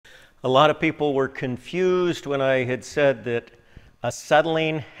A lot of people were confused when I had said that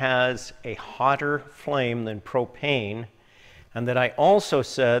acetylene has a hotter flame than propane, and that I also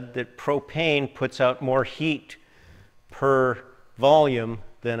said that propane puts out more heat per volume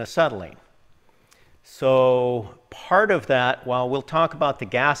than acetylene. So part of that, while we'll talk about the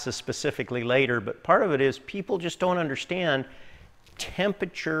gases specifically later, but part of it is people just don't understand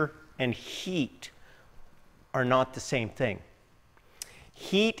temperature and heat are not the same thing.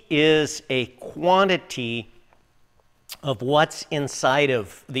 Heat is a quantity of what's inside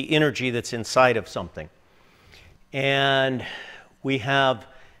of the energy that's inside of something. And we have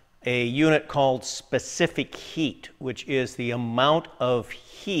a unit called specific heat, which is the amount of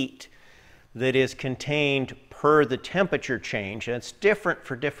heat that is contained per the temperature change. And it's different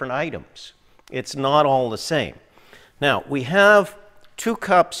for different items. It's not all the same. Now, we have 2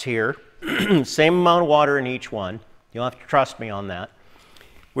 cups here, same amount of water in each one. You'll have to trust me on that.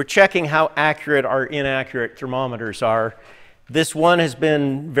 We're checking how accurate or inaccurate thermometers are. This one has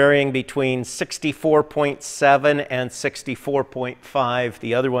been varying between 64.7 and 64.5.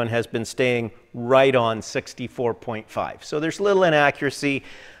 The other one has been staying right on 64.5. So there's little inaccuracy,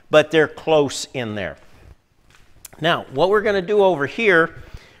 but they're close in there. Now, what we're going to do over here,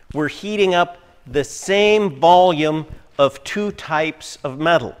 we're heating up the same volume of 2 types of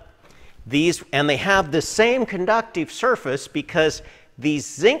metal. And they have the same conductive surface because these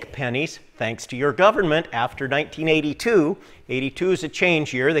zinc pennies, thanks to your government after 1982, 82 is a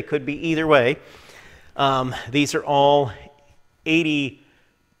change year, they could be either way. These are all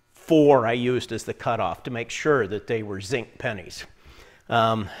 84 I used as the cutoff to make sure that they were zinc pennies.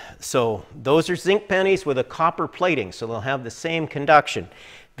 So those are zinc pennies with a copper plating, so they'll have the same conduction.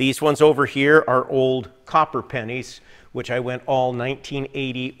 These ones over here are old copper pennies, which I went all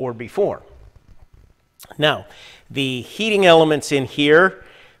 1980 or before. Now, the heating elements in here,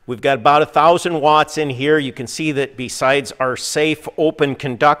 we've got about 1,000 watts in here. You can see that besides our safe open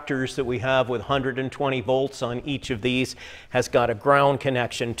conductors that we have with 120 volts on each of these, has got a ground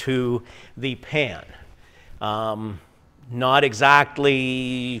connection to the pan. Not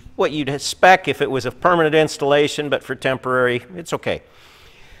exactly what you'd expect if it was a permanent installation, but for temporary, it's okay.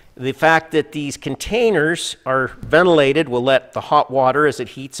 The fact that these containers are ventilated will let the hot water, as it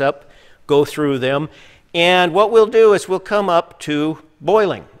heats up, go through them. And what we'll do is we'll come up to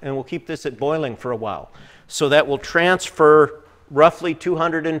boiling, and we'll keep this at boiling for a while. So that will transfer roughly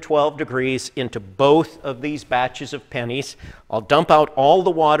 212 degrees into both of these batches of pennies. I'll dump out all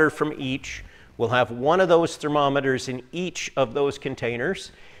the water from each. We'll have one of those thermometers in each of those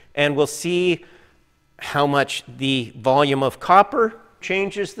containers, and we'll see how much the volume of copper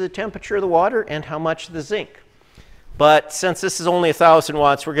changes the temperature of the water and how much the zinc. But since this is only 1,000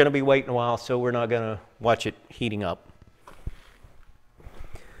 watts, we're going to be waiting a while, so we're not going to watch it heating up.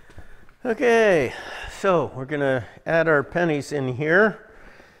 Okay, so we're going to add our pennies in here.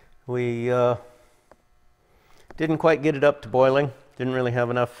 We didn't quite get it up to boiling. Didn't really have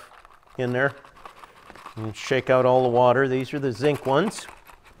enough in there. And shake out all the water. These are the zinc ones.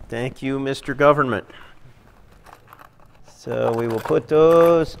 Thank you, Mr. Government. So we will put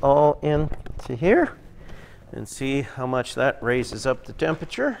those all into here and see how much that raises up the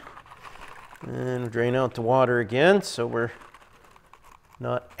temperature. And drain out the water again so we're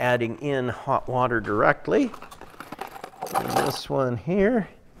not adding in hot water directly. And this one here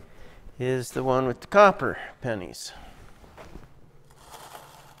is the one with the copper pennies.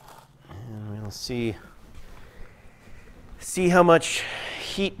 And we'll see how much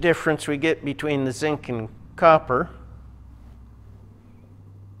heat difference we get between the zinc and copper.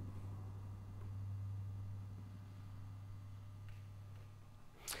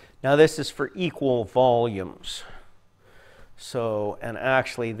 Now this is for equal volumes. So, and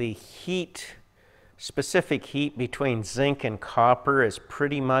actually the heat, specific heat between zinc and copper is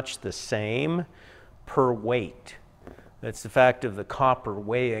pretty much the same per weight. That's the fact of the copper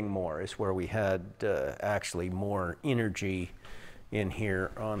weighing more is where we had actually more energy in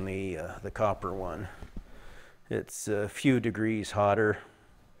here on the copper one. It's a few degrees hotter.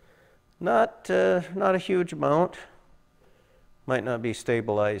 Not a huge amount. Might not be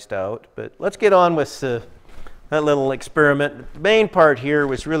stabilized out, but let's get on with that little experiment. The main part here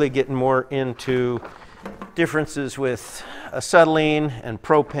was really getting more into differences with acetylene and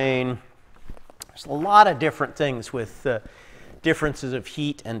propane. There's a lot of different things with differences of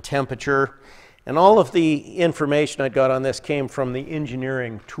heat and temperature. And all of the information I got on this came from the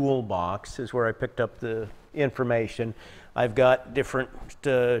engineering toolbox, is where I picked up the information. I've got different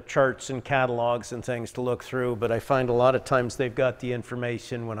charts and catalogs and things to look through, but I find a lot of times they've got the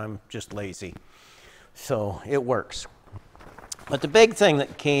information when I'm just lazy. So it works. But the big thing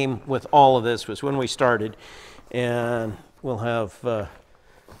that came with all of this was when we started, and we'll have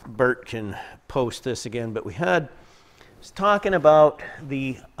Bert can post this again, but was talking about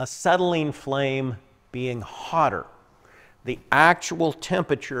the acetylene flame being hotter, the actual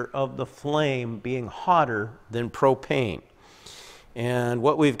temperature of the flame being hotter than propane. And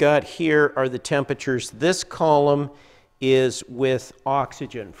what we've got here are the temperatures. This column is with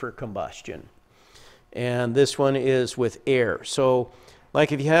oxygen for combustion, and this one is with air. So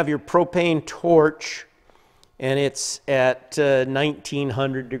like if you have your propane torch and it's at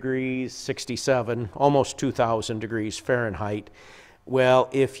 1900 degrees, 67, almost 2000 degrees Fahrenheit. Well,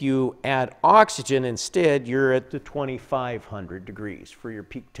 if you add oxygen instead, you're at the 2500 degrees for your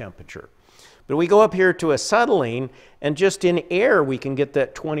peak temperature. But we go up here to acetylene, and just in air we can get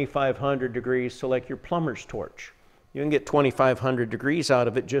that 2500 degrees, so like your plumber's torch. You can get 2500 degrees out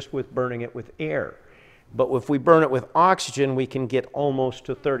of it just with burning it with air. But if we burn it with oxygen, we can get almost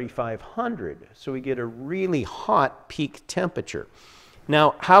to 3500. So we get a really hot peak temperature.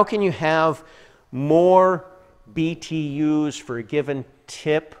 Now, how can you have more BTUs for a given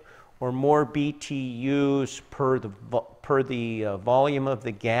tip or more BTUs per the volume of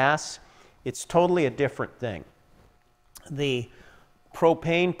the gas? It's totally a different thing. The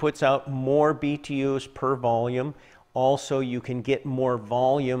propane puts out more BTUs per volume. Also, you can get more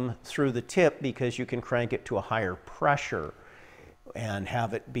volume through the tip because you can crank it to a higher pressure and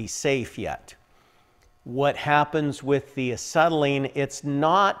have it be safe yet. What happens with the acetylene, it's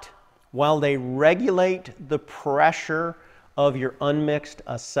not, while they regulate the pressure of your unmixed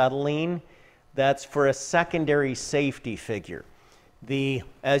acetylene, that's for a secondary safety figure.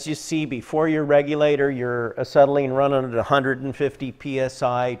 As you see, before your regulator, your acetylene running at 150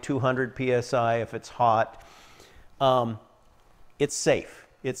 psi, 200 psi if it's hot. It's safe.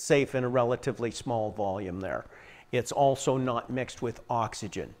 It's safe in a relatively small volume there. It's also not mixed with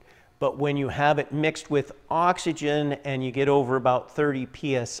oxygen. But when you have it mixed with oxygen and you get over about 30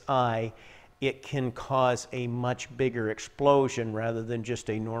 psi, it can cause a much bigger explosion rather than just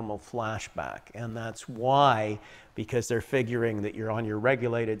a normal flashback. And that's why, because they're figuring that you're on your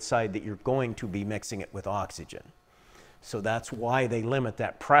regulated side, that you're going to be mixing it with oxygen. So that's why they limit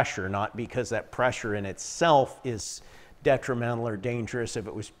that pressure, not because that pressure in itself is detrimental or dangerous if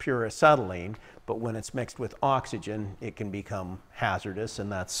it was pure acetylene, but when it's mixed with oxygen, it can become hazardous,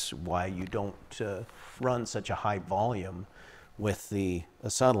 and that's why you don't run such a high volume with the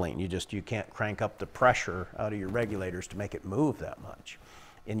acetylene. You can't crank up the pressure out of your regulators to make it move that much.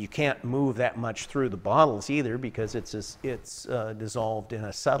 And you can't move that much through the bottles either because it's dissolved in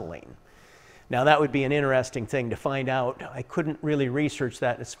acetylene. Now that would be an interesting thing to find out. I couldn't really research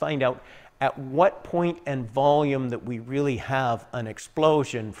that. Let's find out at what point and volume that we really have an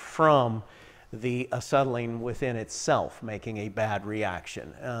explosion from the acetylene within itself making a bad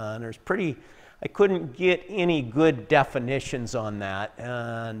reaction. And I couldn't get any good definitions on that,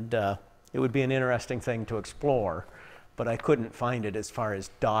 and it would be an interesting thing to explore, but I couldn't find it as far as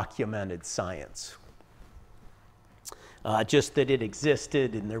documented science. Just that it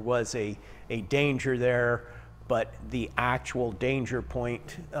existed and there was a danger there, but the actual danger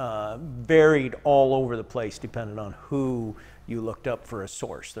point varied all over the place depending on who you looked up for a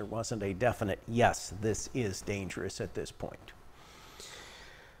source. There wasn't a definite, yes, this is dangerous at this point.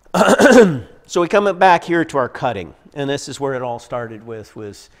 So we come back here to our cutting, and this is where it all started with,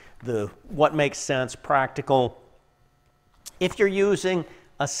 was what makes sense, practical. If you're using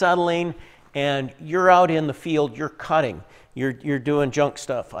acetylene and you're out in the field, you're cutting, you're doing junk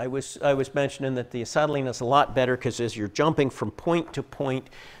stuff. I was mentioning that the acetylene is a lot better because as you're jumping from point to point,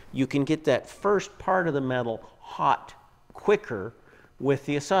 you can get that first part of the metal hot quicker with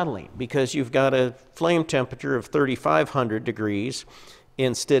the acetylene because you've got a flame temperature of 3,500 degrees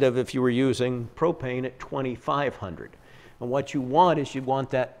instead of if you were using propane at 2,500. And what you want is you want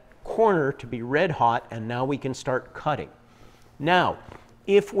that corner to be red hot, and now we can start cutting. Now,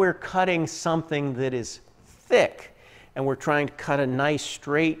 if we're cutting something that is thick and we're trying to cut a nice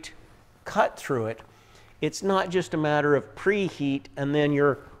straight cut through it, it's not just a matter of preheat and then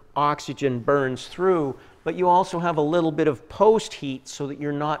your oxygen burns through, but you also have a little bit of post heat so that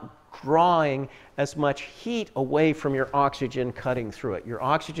you're not drawing as much heat away from your oxygen cutting through it. Your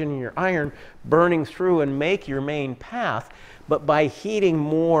oxygen and your iron burning through and make your main path, but by heating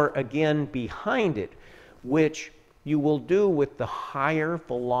more again behind it, which you will do with the higher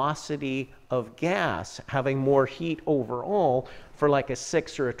velocity of gas, having more heat overall for like a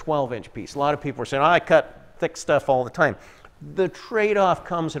 6 or a 12-inch piece. A lot of people are saying, oh, I cut thick stuff all the time. The trade-off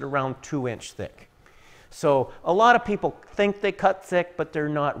comes at around 2-inch thick. So a lot of people think they cut thick, but they're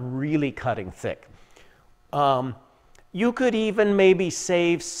not really cutting thick. You could even maybe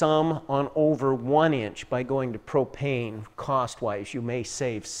save some on over 1 inch by going to propane. Cost-wise, you may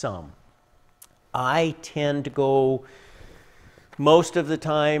save some. I tend to go most of the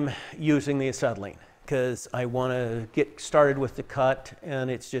time using the acetylene because I want to get started with the cut, and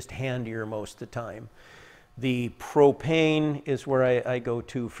it's just handier most of the time. The propane is where I go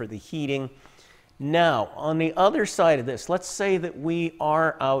to for the heating. Now, on the other side of this, let's say that we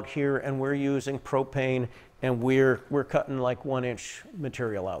are out here and we're using propane and we're cutting like 1 inch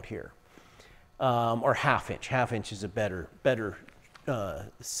material out here, or half inch. Half inch is a better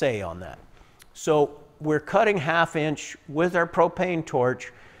say on that. So we're cutting half inch with our propane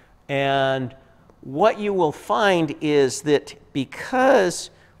torch, and what you will find is that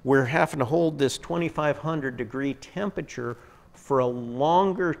because we're having to hold this 2500 degree temperature for a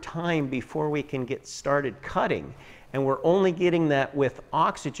longer time before we can get started cutting, and we're only getting that with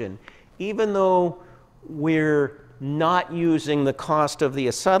oxygen, even though we're not using the cost of the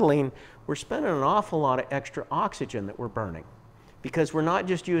acetylene, we're spending an awful lot of extra oxygen that we're burning. Because we're not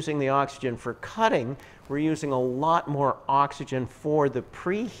just using the oxygen for cutting, we're using a lot more oxygen for the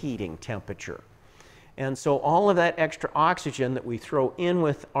preheating temperature. And so all of that extra oxygen that we throw in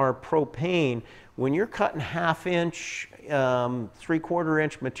with our propane, when you're cutting half inch, 3/4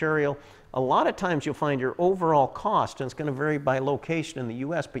 inch material, a lot of times you'll find your overall cost, and it's going to vary by location in the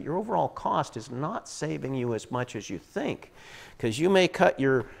US, but your overall cost is not saving you as much as you think. Because you may cut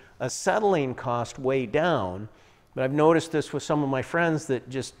your acetylene cost way down, but I've noticed this with some of my friends that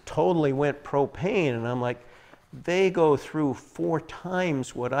just totally went propane, and I'm like, they go through 4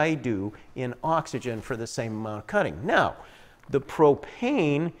 times what I do in oxygen for the same amount of cutting. Now, the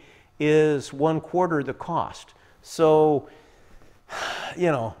propane is 1/4 the cost. So, you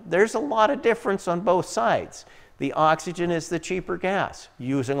know, there's a lot of difference on both sides. The oxygen is the cheaper gas.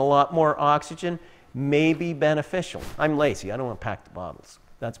 Using a lot more oxygen may be beneficial. I'm lazy. I don't want to pack the bottles.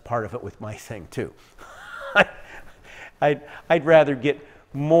 That's part of it with my thing, too. I'd rather get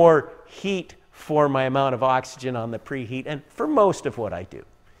more heat for my amount of oxygen on the preheat, and for most of what I do.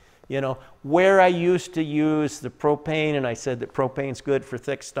 You know, where I used to use the propane, and I said that propane's good for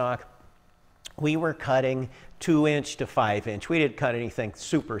thick stock, we were cutting 2 inch to 5 inch. We didn't cut anything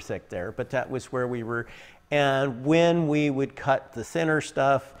super thick there, but that was where we were. And when we would cut the thinner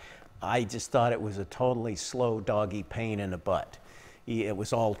stuff, I just thought it was a totally slow doggy pain in the butt. It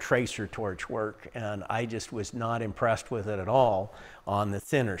was all tracer torch work, and I just was not impressed with it at all on the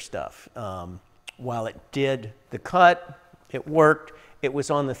thinner stuff. While it did the cut, it worked. It was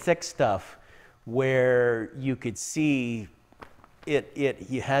on the thick stuff where you could see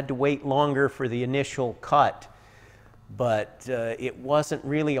you had to wait longer for the initial cut, but it wasn't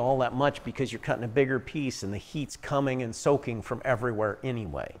really all that much because you're cutting a bigger piece and the heat's coming and soaking from everywhere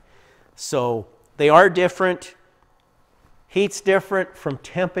anyway. So they are different. Heat's different from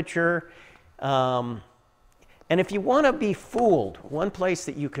temperature. And if you want to be fooled, one place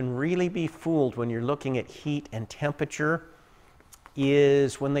that you can really be fooled when you're looking at heat and temperature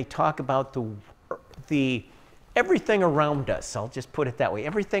is when they talk about the everything around us. I'll just put it that way.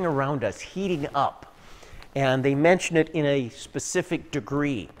 Everything around us heating up. And they mention it in a specific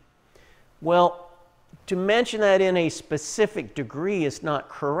degree. Well, to mention that in a specific degree is not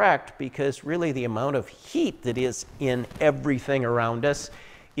correct, because really the amount of heat that is in everything around us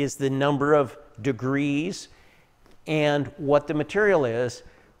is the number of degrees and what the material is.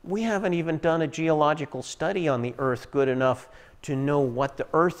 We haven't even done a geological study on the Earth good enough to know what the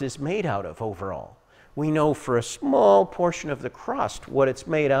Earth is made out of overall. We know for a small portion of the crust what it's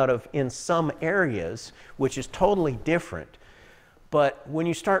made out of in some areas, which is totally different. But when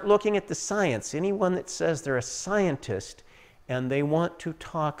you start looking at the science, anyone that says they're a scientist and they want to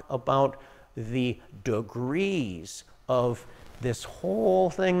talk about the degrees of this whole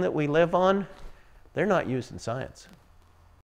thing that we live on, they're not using science.